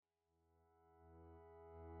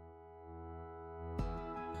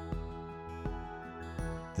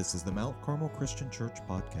This is the Mount Carmel Christian Church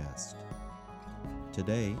podcast.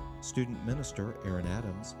 Today, student minister Aaron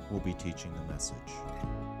Adams will be teaching the message.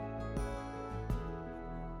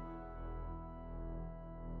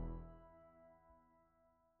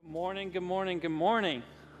 Good morning.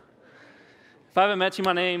 If I haven't met you,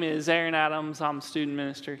 my name is Aaron Adams. I'm a student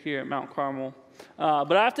minister here at Mount Carmel.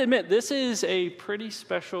 But I have to admit, this is a pretty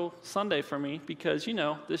special Sunday for me because,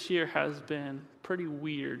 this year has been pretty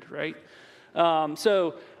weird, right?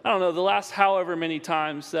 So, I don't know, the last however many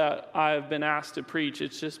times that I've been asked to preach,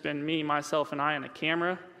 it's just been me, myself, and I and a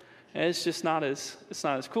camera. And it's just not as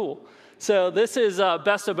cool. So this is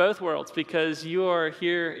best of both worlds because you are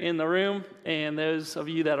here in the room, and those of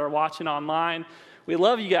you that are watching online, we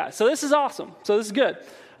love you guys. So this is awesome. So this is good.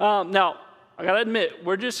 Now, I got to admit,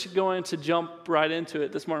 we're just going to jump right into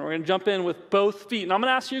it this morning. We're going to jump in with both feet. And I'm going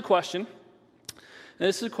to ask you a question. And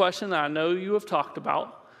this is a question that I know you have talked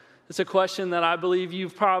about. It's a question that I believe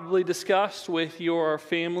you've probably discussed with your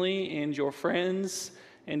family and your friends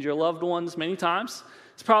and your loved ones many times.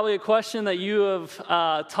 It's probably a question that you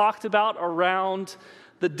have talked about around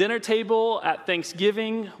the dinner table at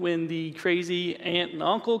Thanksgiving when the crazy aunt and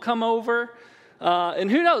uncle come over. And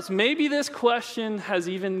who knows, maybe this question has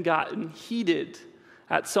even gotten heated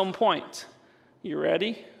at some point. You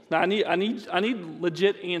ready? Now, I need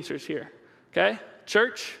legit answers here. Okay?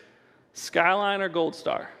 Church, Skyline or Gold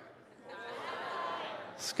Star?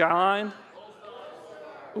 Skyline?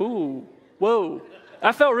 Ooh, whoa.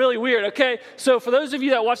 That felt really weird. Okay, so for those of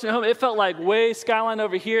you that are watching at home, it felt like way Skyline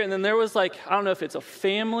over here, and then there was I don't know if it's a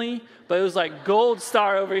family, but it was like Gold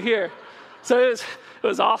Star over here. So it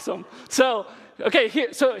was awesome. So, okay,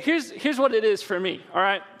 here's what it is for me, all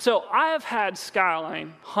right? So I have had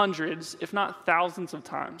Skyline hundreds, if not thousands of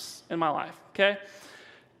times in my life, okay?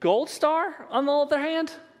 Gold Star, on the other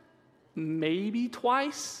hand, maybe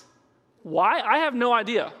twice. Why? I have no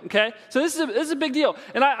idea, okay? So this is a big deal.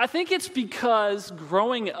 And I think it's because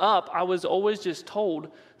growing up, I was always just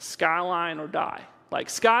told Skyline or die.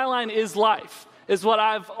 Like, Skyline is life, is what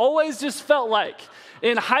I've always just felt like.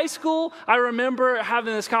 In high school, I remember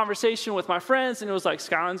having this conversation with my friends, and it was like,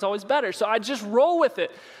 Skyline's always better. So I just roll with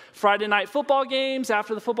it. Friday night football games,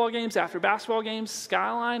 after the football games, after basketball games,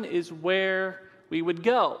 Skyline is where we would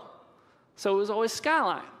go. So it was always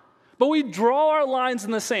Skyline. But we draw our lines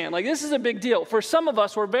in the sand. Like, this is a big deal. For some of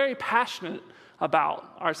us, we're very passionate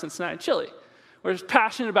about our Cincinnati chili. We're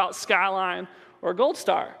passionate about Skyline or Gold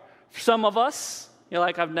Star. For some of us, you're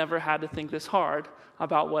like, I've never had to think this hard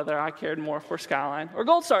about whether I cared more for Skyline or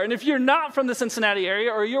Gold Star. And if you're not from the Cincinnati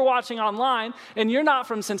area or you're watching online and you're not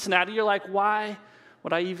from Cincinnati, you're like, why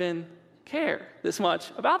would I even care this much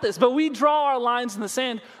about this? But we draw our lines in the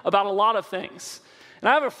sand about a lot of things. And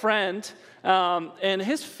I have a friend, and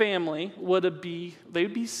his family would be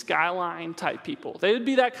Skyline type people. They would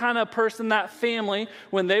be that kind of person, that family,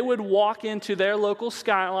 when they would walk into their local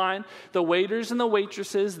Skyline, the waiters and the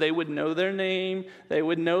waitresses, they would know their name, they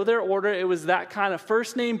would know their order. It was that kind of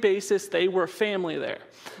first name basis. They were family there.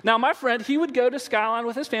 Now, my friend, he would go to Skyline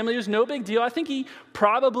with his family. It was no big deal. I think he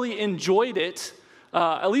probably enjoyed it,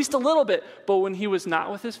 at least a little bit. But when he was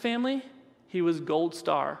not with his family, he was Gold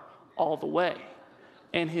Star all the way.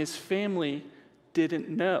 And his family didn't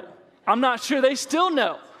know. I'm not sure they still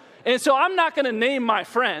know. And so I'm not going to name my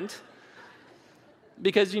friend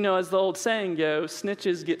because, as the old saying goes,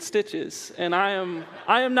 snitches get stitches. And I am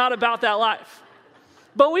not about that life.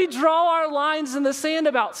 But we draw our lines in the sand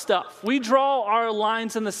about stuff. We draw our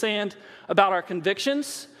lines in the sand about our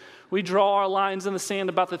convictions. We draw our lines in the sand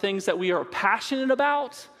about the things that we are passionate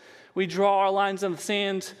about. We draw our lines in the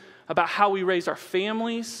sand about how we raise our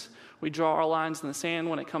families. We draw our lines in the sand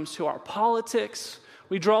when it comes to our politics.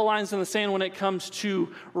 We draw lines in the sand when it comes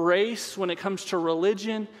to race, when it comes to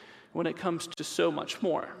religion, when it comes to so much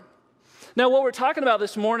more. Now, what we're talking about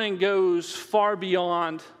this morning goes far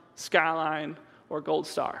beyond Skyline or Gold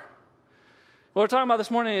Star. What we're talking about this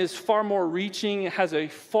morning is far more reaching. It has a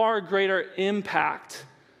far greater impact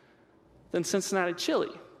than Cincinnati chili.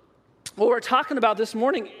 What we're talking about this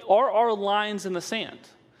morning are our lines in the sand.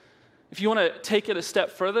 If you want to take it a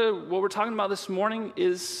step further, what we're talking about this morning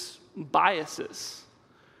is biases.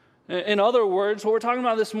 In other words, what we're talking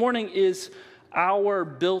about this morning is our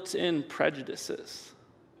built-in prejudices.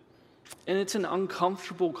 And it's an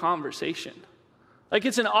uncomfortable conversation. Like,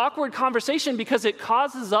 it's an awkward conversation because it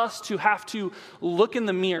causes us to have to look in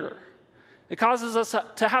the mirror. It causes us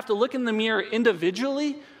to have to look in the mirror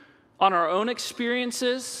individually on our own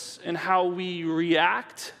experiences and how we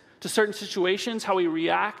react to certain situations, how we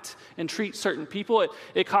react and treat certain people.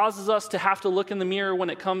 It causes us to have to look in the mirror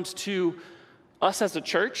when it comes to us as a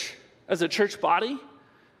church body.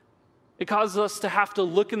 It causes us to have to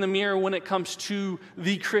look in the mirror when it comes to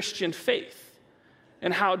the Christian faith.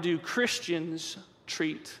 And how do Christians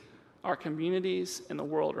treat our communities and the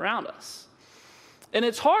world around us? And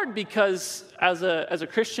it's hard because as a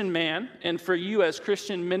Christian man, and for you as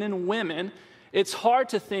Christian men and women, it's hard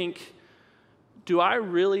to think, do I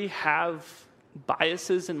really have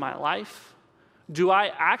biases in my life? Do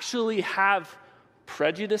I actually have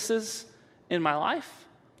prejudices in my life?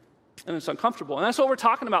 And it's uncomfortable. And that's what we're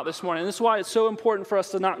talking about this morning. And this is why it's so important for us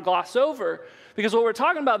to not gloss over. Because what we're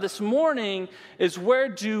talking about this morning is, where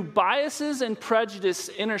do biases and prejudice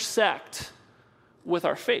intersect with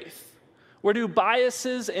our faith? Where do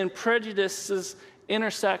biases and prejudices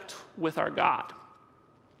intersect with our God?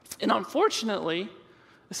 And unfortunately,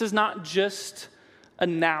 this is not just a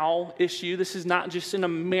now issue. This is not just an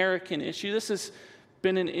American issue. This has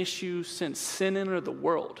been an issue since sin entered the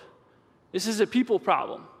world. This is a people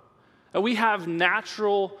problem. We have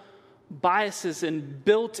natural biases and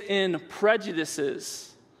built-in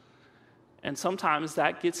prejudices. And sometimes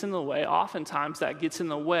that gets in the way, oftentimes that gets in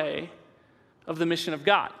the way of the mission of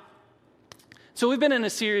God. So we've been in a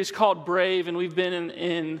series called Brave, and we've been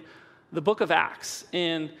in the book of Acts.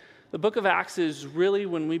 And the book of Acts is really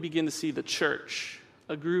when we begin to see the church,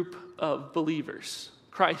 a group of believers,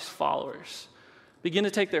 Christ followers, begin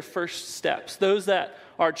to take their first steps. Those that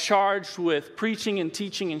are charged with preaching and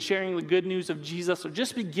teaching and sharing the good news of Jesus are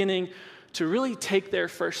just beginning to really take their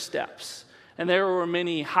first steps. And there were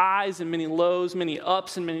many highs and many lows, many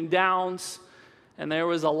ups and many downs, and there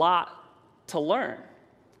was a lot to learn.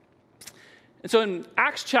 And so in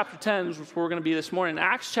Acts chapter 10, which is where we're going to be this morning, in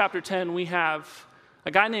Acts chapter 10, we have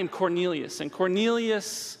a guy named Cornelius. And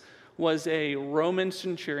Cornelius was a Roman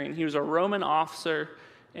centurion. He was a Roman officer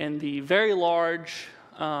in the very large,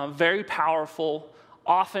 very powerful,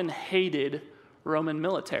 often hated Roman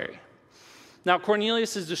military. Now,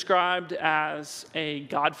 Cornelius is described as a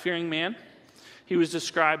God-fearing man. He was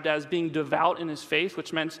described as being devout in his faith,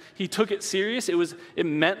 which meant he took it serious. It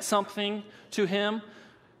meant something to him.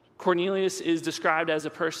 Cornelius is described as a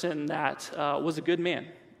person that was a good man,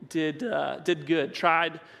 did good,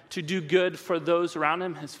 tried to do good for those around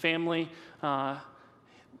him, his family,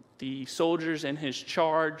 the soldiers in his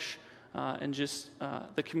charge, and just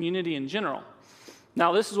the community in general.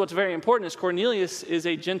 Now, this is what's very important, is Cornelius is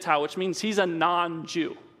a Gentile, which means he's a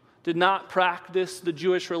non-Jew, did not practice the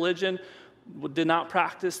Jewish religion, did not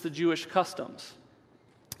practice the Jewish customs.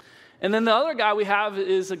 And then the other guy we have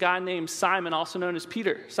is a guy named Simon, also known as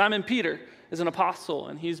Peter. Simon Peter is an apostle,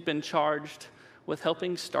 and he's been charged with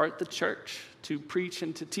helping start the church, to preach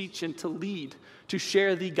and to teach and to lead, to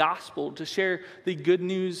share the gospel, to share the good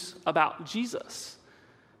news about Jesus.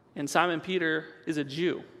 And Simon Peter is a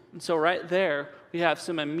Jew. And so right there, we have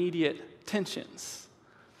some immediate tensions.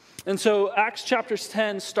 And so Acts chapter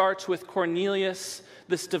 10 starts with Cornelius,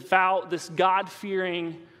 this devout, this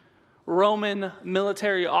God-fearing Roman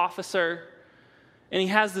military officer, and he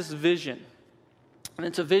has this vision. And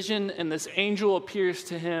it's a vision, and this angel appears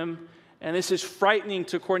to him, and this is frightening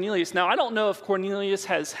to Cornelius. Now, I don't know if Cornelius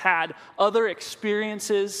has had other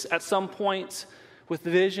experiences at some point with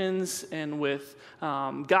visions and with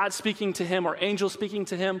God speaking to him or angels speaking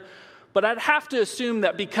to him, but I'd have to assume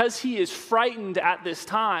that because he is frightened at this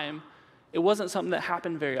time, it wasn't something that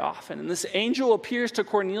happened very often. And this angel appears to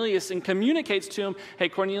Cornelius and communicates to him, hey,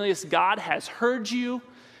 Cornelius, God has heard you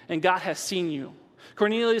and God has seen you.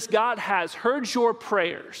 Cornelius, God has heard your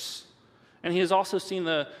prayers. And he has also seen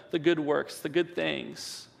the good works, the good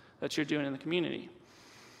things that you're doing in the community.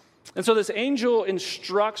 And so this angel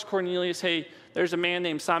instructs Cornelius, hey, there's a man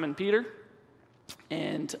named Simon Peter,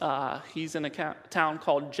 and he's in a town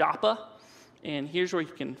called Joppa, and here's where you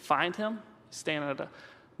can find him. He's staying at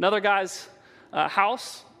another guy's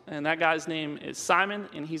house, and that guy's name is Simon,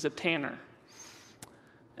 and he's a tanner.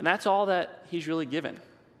 And that's all that he's really given.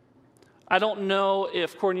 I don't know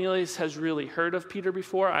if Cornelius has really heard of Peter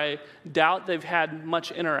before. I doubt they've had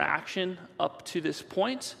much interaction up to this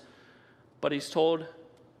point, but he's told,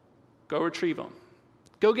 go retrieve him.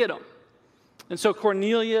 Go get him. And so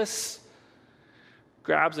Cornelius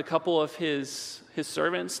grabs a couple of his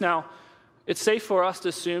servants. Now, it's safe for us to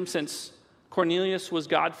assume, since Cornelius was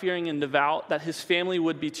God-fearing and devout, that his family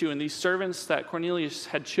would be too. And these servants that Cornelius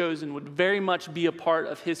had chosen would very much be a part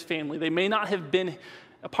of his family. They may not have been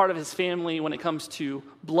a part of his family when it comes to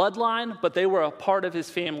bloodline, but they were a part of his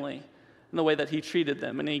family in the way that he treated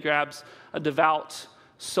them. And he grabs a devout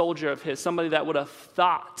soldier of his, somebody that would have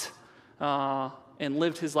thought and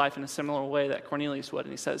lived his life in a similar way that Cornelius would.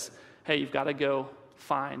 And he says, hey, you've got to go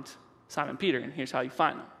find Simon Peter, and here's how you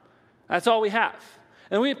find him. That's all we have.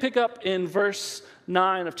 And we pick up in verse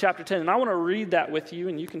 9 of chapter 10. And I want to read that with you,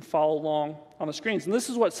 and you can follow along on the screens. And this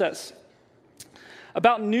is what it says.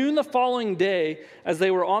 About noon the following day, as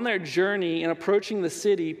they were on their journey and approaching the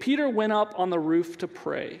city, Peter went up on the roof to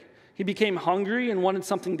pray. He became hungry and wanted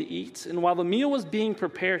something to eat. And while the meal was being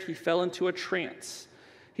prepared, he fell into a trance.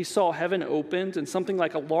 He saw heaven opened and something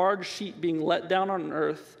like a large sheet being let down on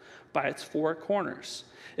earth by its four corners.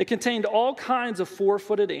 It contained all kinds of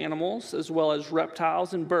four-footed animals, as well as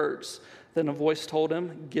reptiles and birds. Then a voice told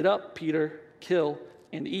him, "Get up, Peter, kill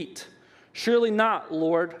and eat." "Surely not,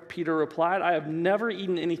 Lord," Peter replied. "I have never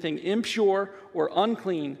eaten anything impure or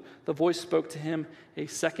unclean." The voice spoke to him a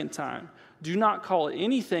second time. "Do not call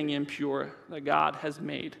anything impure that God has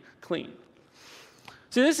made clean."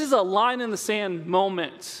 See, this is a line in the sand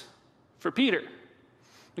moment for Peter.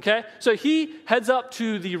 Okay, so he heads up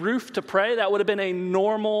to the roof to pray. That would have been a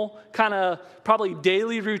normal kind of probably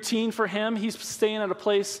daily routine for him. He's staying at a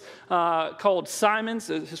place called Simon's,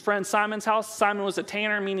 his friend Simon's house. Simon was a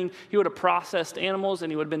tanner, meaning he would have processed animals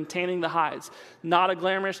and he would have been tanning the hides. Not a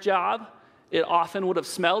glamorous job. It often would have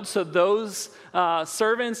smelled. So those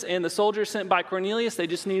servants and the soldiers sent by Cornelius, they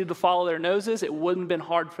just needed to follow their noses. It wouldn't have been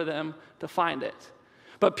hard for them to find it.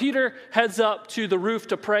 But Peter heads up to the roof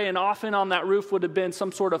to pray, and often on that roof would have been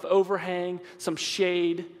some sort of overhang, some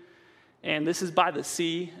shade. And this is by the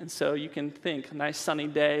sea, and so you can think, a nice sunny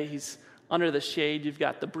day, he's under the shade, you've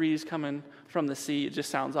got the breeze coming from the sea. It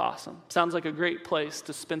just sounds awesome. Sounds like a great place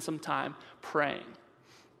to spend some time praying.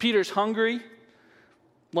 Peter's hungry,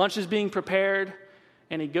 lunch is being prepared,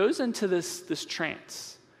 and he goes into this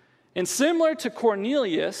trance. And similar to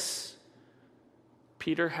Cornelius,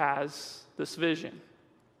 Peter has this vision.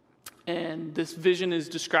 And this vision is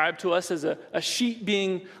described to us as a sheet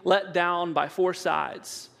being let down by four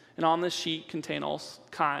sides. And on this sheet contain all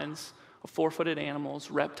kinds of four-footed animals,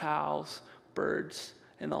 reptiles, birds,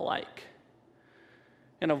 and the like.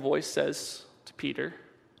 And a voice says to Peter,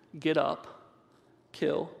 "Get up,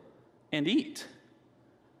 kill, and eat."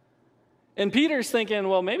 And Peter's thinking,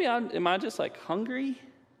 well, maybe am I just like hungry?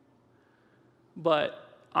 But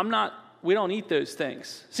we don't eat those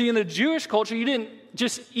things. See, in the Jewish culture, you didn't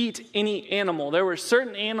just eat any animal. There were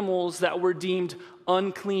certain animals that were deemed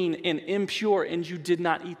unclean and impure, and you did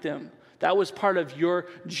not eat them. That was part of your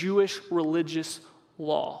Jewish religious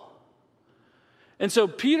law. And so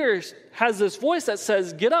Peter has this voice that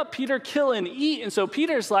says, "Get up, Peter, kill and eat." And so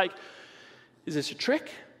Peter's like, is this a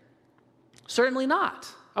trick? Certainly not.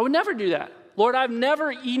 I would never do that. Lord, I've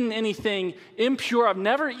never eaten anything impure. I've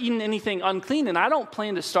never eaten anything unclean, and I don't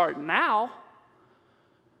plan to start now.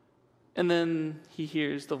 And then he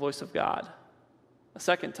hears the voice of God a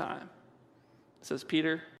second time. It says,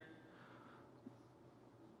 "Peter,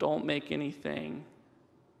 don't make anything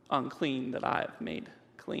unclean that I have made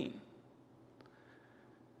clean."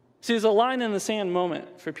 See, there's a line in the sand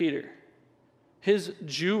moment for Peter. His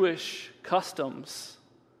Jewish customs,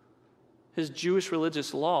 his Jewish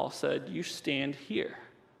religious law said, you stand here.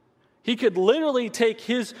 He could literally take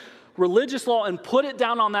his religious law and put it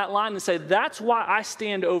down on that line and say, that's why I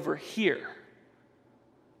stand over here.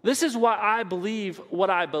 This is why I believe what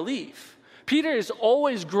I believe. Peter has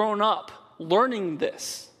always grown up learning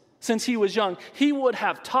this since he was young. He would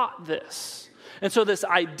have taught this. And so this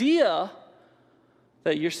idea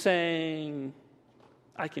that you're saying,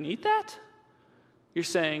 I can eat that? You're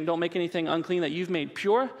saying, don't make anything unclean that you've made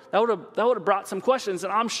pure? That would have brought some questions,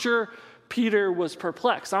 and I'm sure Peter was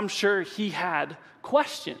perplexed. I'm sure he had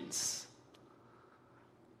questions.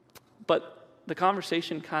 But the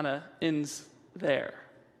conversation kind of ends there.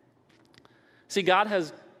 See, God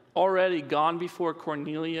has already gone before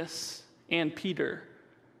Cornelius and Peter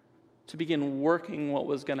to begin working what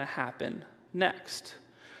was going to happen next.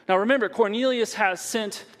 Now remember, Cornelius has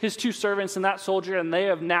sent his two servants and that soldier, and they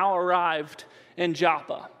have now arrived in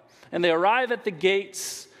Joppa. And they arrive at the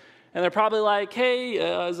gates, and they're probably like, hey,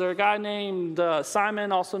 is there a guy named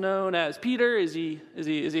Simon, also known as Peter? Is he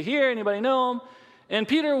here? Anybody know him? And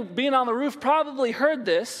Peter, being on the roof, probably heard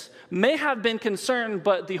this, may have been concerned,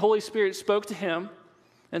 but the Holy Spirit spoke to him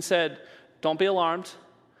and said, don't be alarmed.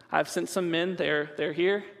 I've sent some men. They're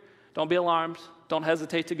here. Don't be alarmed. Don't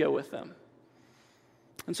hesitate to go with them.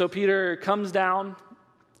 And so Peter comes down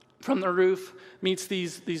from the roof, meets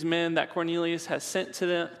these men that Cornelius has sent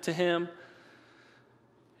to him,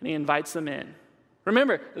 and he invites them in.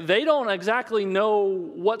 Remember, they don't exactly know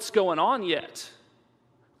what's going on yet.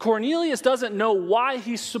 Cornelius doesn't know why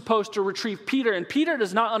he's supposed to retrieve Peter, and Peter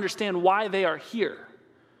does not understand why they are here.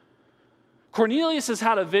 Cornelius has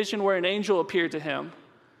had a vision where an angel appeared to him,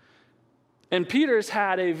 and Peter's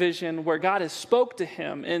had a vision where God has spoke to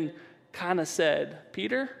him and kind of said,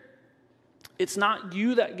 Peter, It's not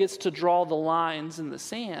you that gets to draw the lines in the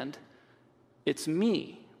sand. It's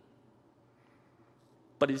me.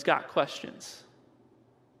 But he's got questions.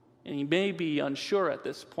 And he may be unsure at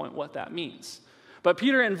this point what that means. But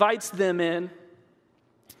Peter invites them in,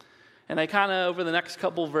 and they kind of, over the next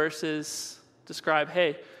couple verses, describe,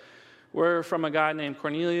 hey, we're from a guy named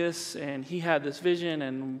Cornelius, and he had this vision,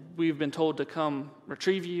 and we've been told to come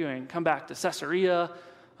retrieve you and come back to Caesarea.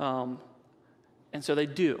 And so they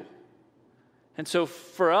do. And so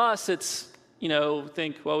for us, it's,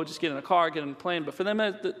 think, well, we'll just get in a car, get in a plane. But for them,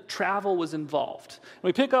 the travel was involved. And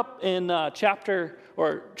we pick up in chapter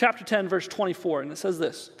 10, verse 24, and it says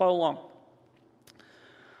this. Follow along.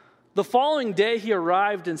 The following day, he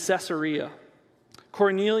arrived in Caesarea.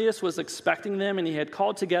 Cornelius was expecting them, and he had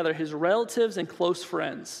called together his relatives and close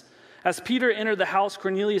friends. As Peter entered the house,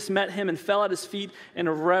 Cornelius met him and fell at his feet in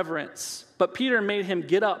reverence. But Peter made him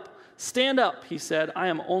get up. Stand up, he said. I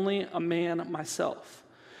am only a man myself.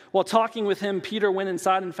 While talking with him, Peter went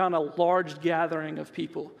inside and found a large gathering of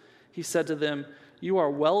people. He said to them, you are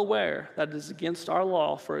well aware that it is against our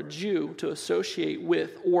law for a Jew to associate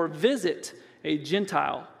with or visit a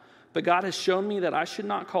Gentile. But God has shown me that I should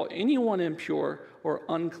not call anyone impure or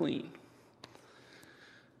unclean.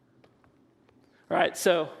 All right,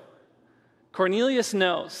 so Cornelius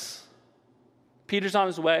knows Peter's on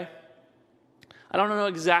his way. I don't know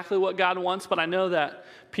exactly what God wants, but I know that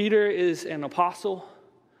Peter is an apostle,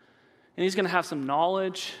 and he's going to have some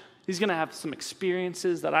knowledge. He's going to have some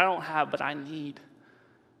experiences that I don't have, but I need.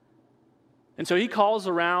 And so he calls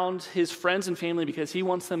around his friends and family because he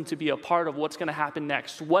wants them to be a part of what's going to happen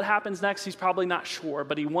next. What happens next, he's probably not sure,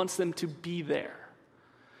 but he wants them to be there.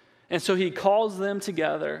 And so he calls them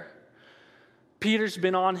together. Peter's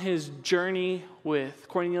been on his journey with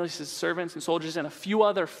Cornelius' servants and soldiers and a few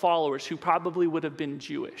other followers who probably would have been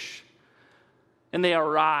Jewish. And they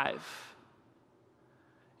arrive.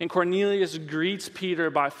 And Cornelius greets Peter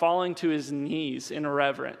by falling to his knees in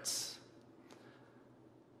reverence.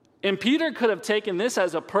 And Peter could have taken this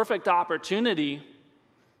as a perfect opportunity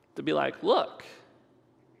to be like, look,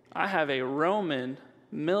 I have a Roman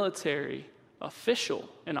military official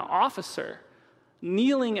and an officer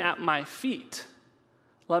kneeling at my feet.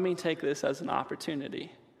 Let me take this as an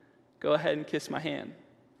opportunity. Go ahead and kiss my hand.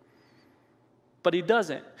 But he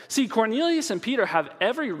doesn't. See, Cornelius and Peter have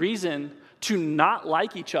every reason to not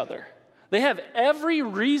like each other. They have every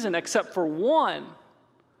reason except for one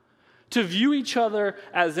to view each other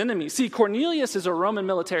as enemies. See, Cornelius is a Roman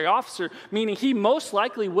military officer, meaning he most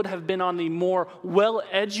likely would have been on the more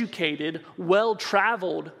well-educated,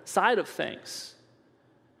 well-traveled side of things.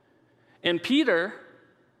 And Peter,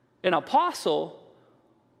 an apostle,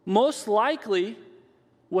 most likely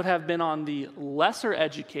would have been on the lesser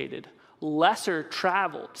educated, lesser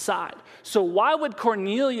traveled side. So why would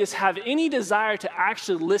Cornelius have any desire to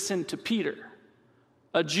actually listen to Peter,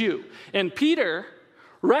 a Jew? And Peter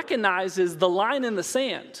recognizes the line in the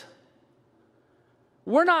sand.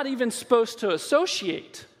 We're not even supposed to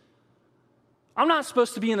associate. I'm not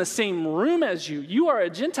supposed to be in the same room as you. You are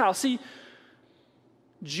a Gentile. See,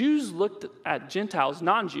 Jews looked at Gentiles,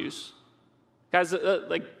 non-Jews. Guys,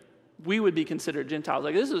 like we would be considered Gentiles.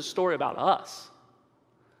 Like this is a story about us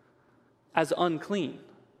as unclean.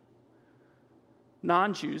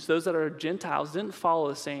 Non-Jews, those that are Gentiles, didn't follow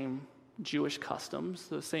the same Jewish customs,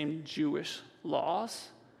 the same Jewish laws.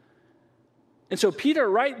 And so Peter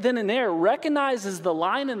right then and there recognizes the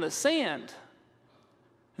line in the sand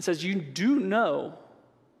and says, you do know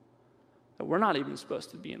that we're not even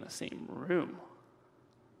supposed to be in the same room.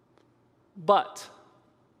 But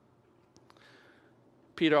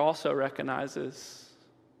Peter also recognizes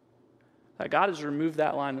that God has removed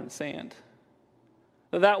that line in the sand.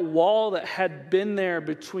 That wall that had been there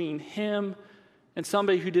between him and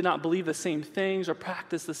somebody who did not believe the same things or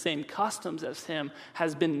practice the same customs as him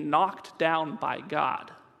has been knocked down by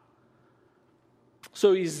God.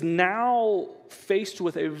 So he's now faced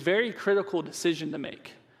with a very critical decision to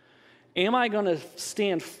make. Am I going to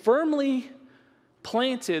stand firmly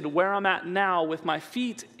planted where I'm at now with my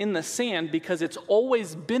feet in the sand because it's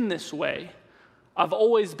always been this way? I've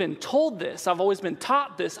always been told this. I've always been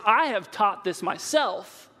taught this. I have taught this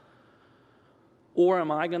myself. Or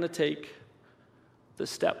am I going to take the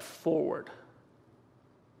step forward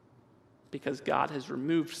because God has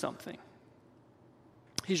removed something?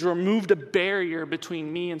 He's removed a barrier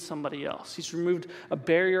between me and somebody else. He's removed a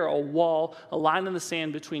barrier, a wall, a line in the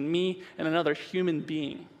sand between me and another human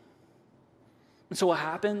being. And so what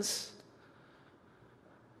happens?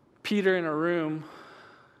 Peter in a room,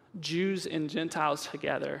 Jews and Gentiles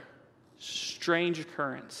together, strange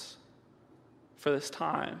occurrence for this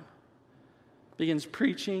time, begins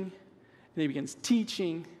preaching and he begins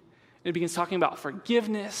teaching, and he begins talking about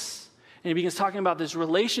forgiveness, and he begins talking about this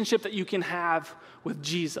relationship that you can have with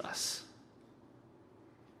Jesus.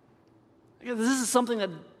 This is something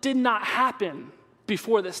that did not happen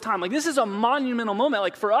before this time. Like, this is a monumental moment.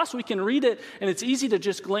 Like, for us, we can read it, and it's easy to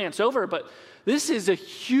just glance over, but this is a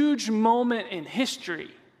huge moment in history.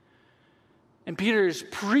 And Peter is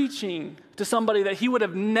preaching to somebody that he would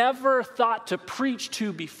have never thought to preach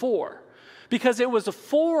to before, because it was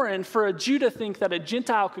foreign for a Jew to think that a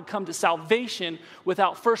Gentile could come to salvation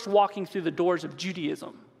without first walking through the doors of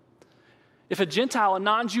Judaism. If a Gentile, a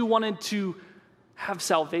non-Jew, wanted to have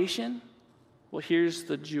salvation, well, here's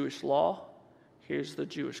the Jewish law, here's the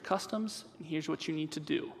Jewish customs, and here's what you need to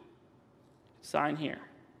do. Sign here.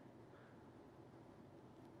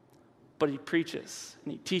 But he preaches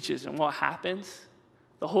and he teaches, and what happens?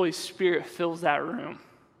 The Holy Spirit fills that room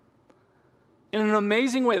in an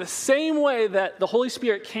amazing way, the same way that the Holy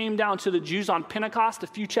Spirit came down to the Jews on Pentecost a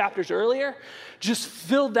few chapters earlier, just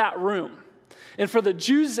filled that room. And for the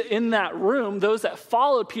Jews in that room, those that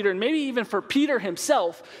followed Peter, and maybe even for Peter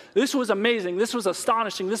himself, this was amazing, this was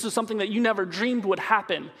astonishing, this was something that you never dreamed would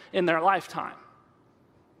happen in their lifetime.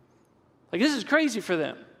 Like, this is crazy for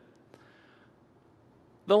them.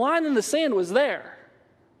 The line in the sand was there.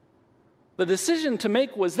 The decision to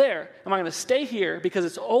make was there. Am I going to stay here because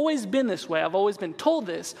it's always been this way, I've always been told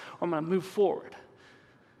this, or am I going to move forward?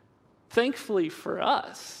 Thankfully for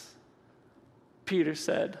us, Peter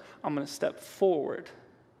said, I'm going to step forward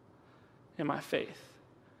in my faith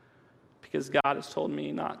because God has told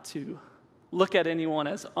me not to look at anyone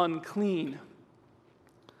as unclean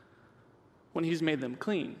when he's made them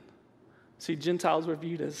clean. See, Gentiles were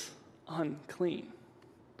viewed as unclean.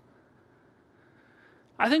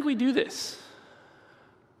 I think we do this.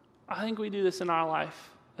 I think we do this in our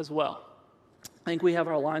life as well. I think we have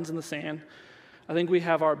our lines in the sand. I think we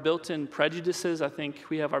have our built-in prejudices. I think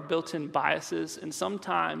we have our built-in biases, and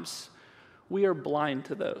sometimes we are blind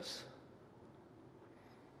to those.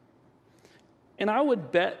 And I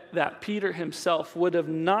would bet that Peter himself would have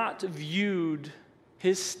not viewed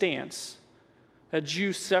his stance, a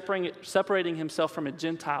Jew separating himself from a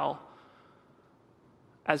Gentile,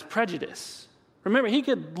 as prejudice. Remember, he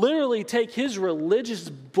could literally take his religious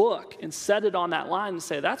book and set it on that line and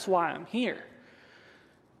say, that's why I'm here.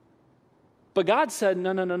 But God said,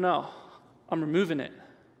 no, I'm removing it.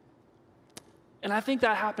 And I think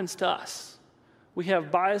that happens to us. We have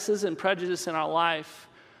biases and prejudice in our life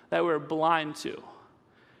that we're blind to.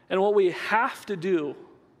 And what we have to do,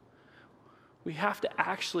 we have to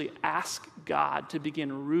actually ask God to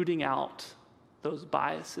begin rooting out those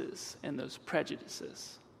biases and those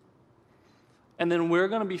prejudices. And then we're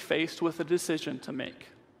going to be faced with a decision to make.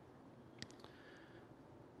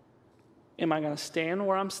 Am I going to stand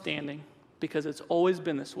where I'm standing because it's always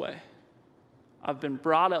been this way? I've been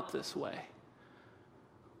brought up this way.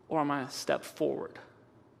 Or am I going to step forward?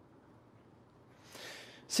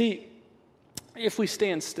 See, if we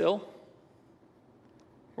stand still,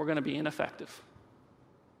 we're going to be ineffective.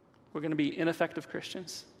 We're going to be ineffective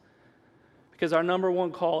Christians. Because our number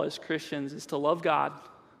one call as Christians is to love God,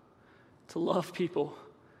 to love people,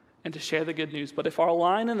 and to share the good news. But if our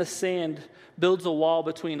line in the sand builds a wall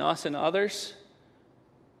between us and others,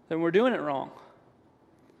 then we're doing it wrong.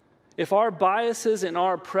 If our biases and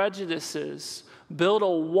our prejudices build a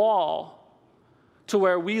wall to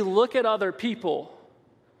where we look at other people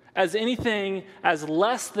as anything as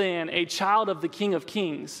less than a child of the King of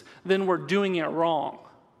Kings, then we're doing it wrong.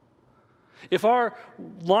 If our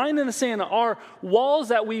line in the sand, our walls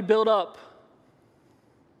that we build up,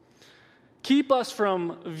 keep us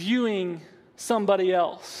from viewing somebody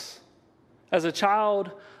else as a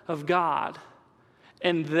child of God,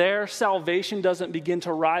 and their salvation doesn't begin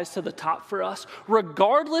to rise to the top for us,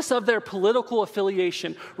 regardless of their political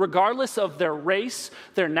affiliation, regardless of their race,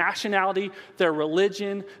 their nationality, their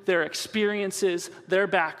religion, their experiences, their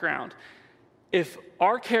background, if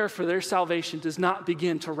our care for their salvation does not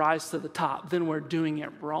begin to rise to the top, then we're doing it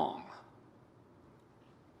wrong.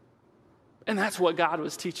 And that's what God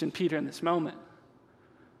was teaching Peter in this moment.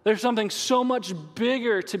 There's something so much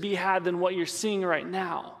bigger to be had than what you're seeing right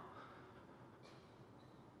now.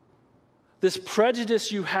 This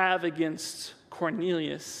prejudice you have against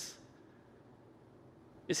Cornelius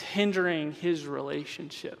is hindering his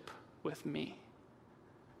relationship with me.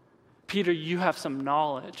 Peter, you have some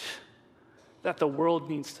knowledge that the world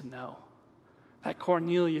needs to know, that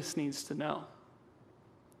Cornelius needs to know.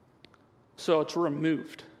 So it's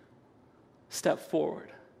removed. Step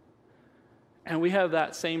forward. And we have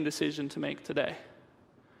that same decision to make today.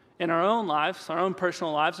 In our own lives, our own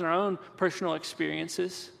personal lives, and our own personal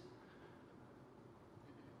experiences,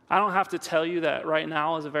 I don't have to tell you that right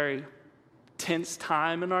now is a very tense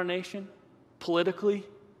time in our nation, politically,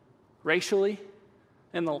 racially,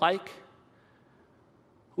 and the like.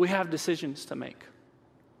 We have decisions to make.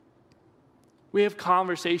 We have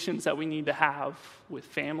conversations that we need to have with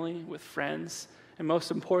family, with friends, and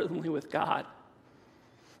most importantly, with God.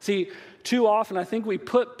 See, too often I think we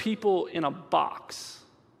put people in a box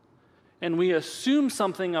and we assume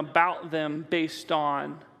something about them based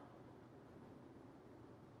on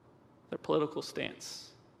their political stance.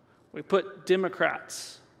 We put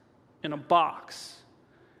Democrats in a box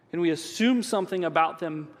and we assume something about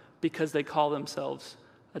them because they call themselves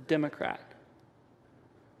a Democrat.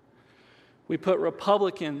 We put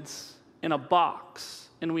Republicans in a box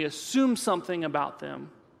and we assume something about them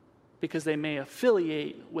because they may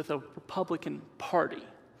affiliate with a Republican party.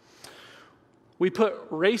 We put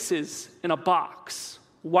races in a box,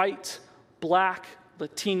 white, black,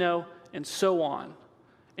 Latino, and so on,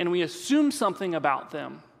 and we assume something about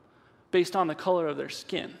them based on the color of their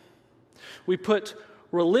skin. We put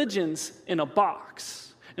religions in a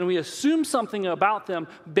box, and we assume something about them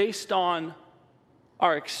based on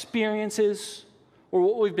our experiences or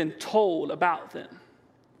what we've been told about them.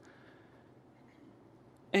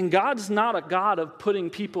 And God's not a God of putting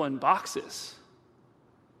people in boxes.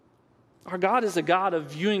 Our God is a God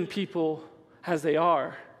of viewing people as they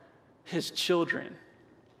are, his children.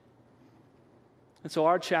 And so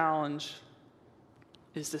our challenge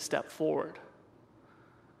is to step forward.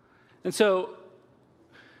 And so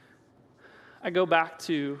I go back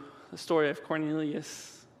to the story of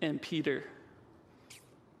Cornelius and Peter.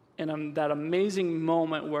 And that amazing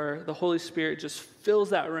moment where the Holy Spirit just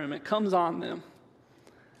fills that room. It comes on them.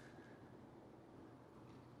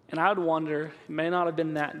 And I would wonder, it may not have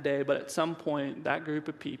been that day, but at some point, that group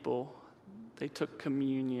of people, they took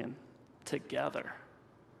communion together.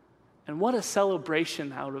 And what a celebration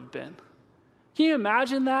that would have been. Can you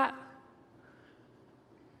imagine that?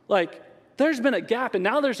 Like, there's been a gap, and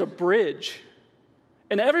now there's a bridge.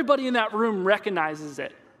 And everybody in that room recognizes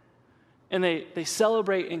it. And they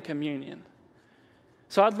celebrate in communion.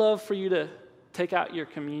 So I'd love for you to take out your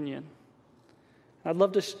communion. I'd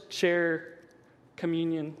love to share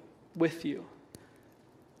communion with you.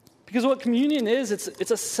 Because what communion is,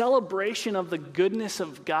 it's a celebration of the goodness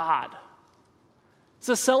of God. It's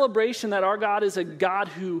a celebration that our God is a God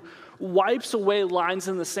who wipes away lines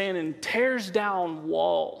in the sand and tears down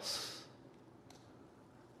walls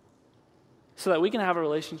so that we can have a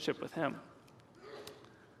relationship with him.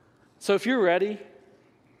 So if you're ready,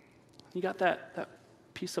 you got that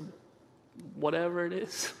piece of whatever it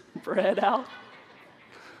is, bread out.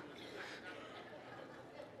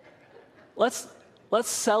 Let's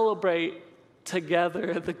celebrate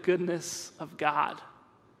together the goodness of God.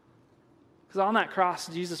 Because on that cross,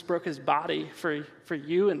 Jesus broke his body for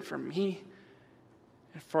you and for me,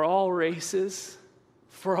 and for all races,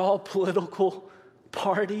 for all political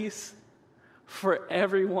parties, for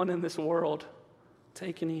everyone in this world.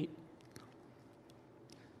 Take and eat.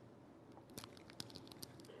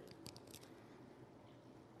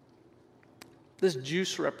 This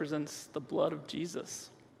juice represents the blood of Jesus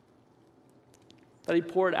that he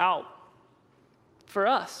poured out for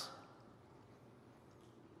us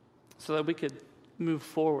so that we could move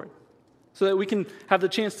forward, so that we can have the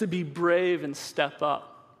chance to be brave and step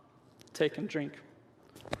up. Take and drink.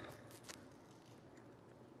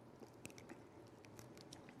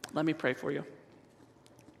 Let me pray for you.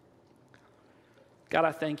 God,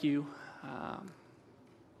 I thank you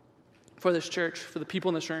for this church, for the people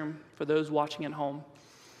in this room, for those watching at home.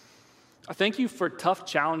 I thank you for tough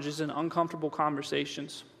challenges and uncomfortable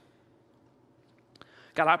conversations.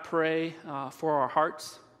 God, I pray for our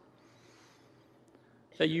hearts,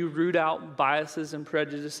 that you root out biases and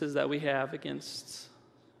prejudices that we have against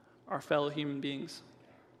our fellow human beings.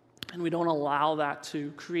 And we don't allow that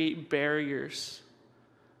to create barriers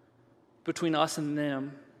between us and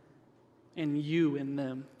them, and you and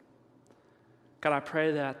them. God, I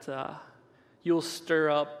pray that you'll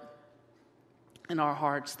stir up in our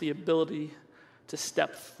hearts the ability to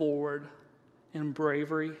step forward in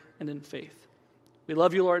bravery and in faith. We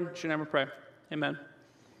love you, Lord. In your name we pray. Amen.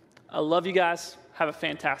 I love you guys. Have a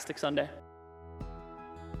fantastic Sunday.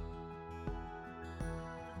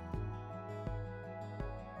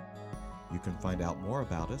 You can find out more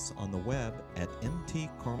about us on the web at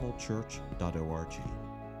mtcarmelchurch.org.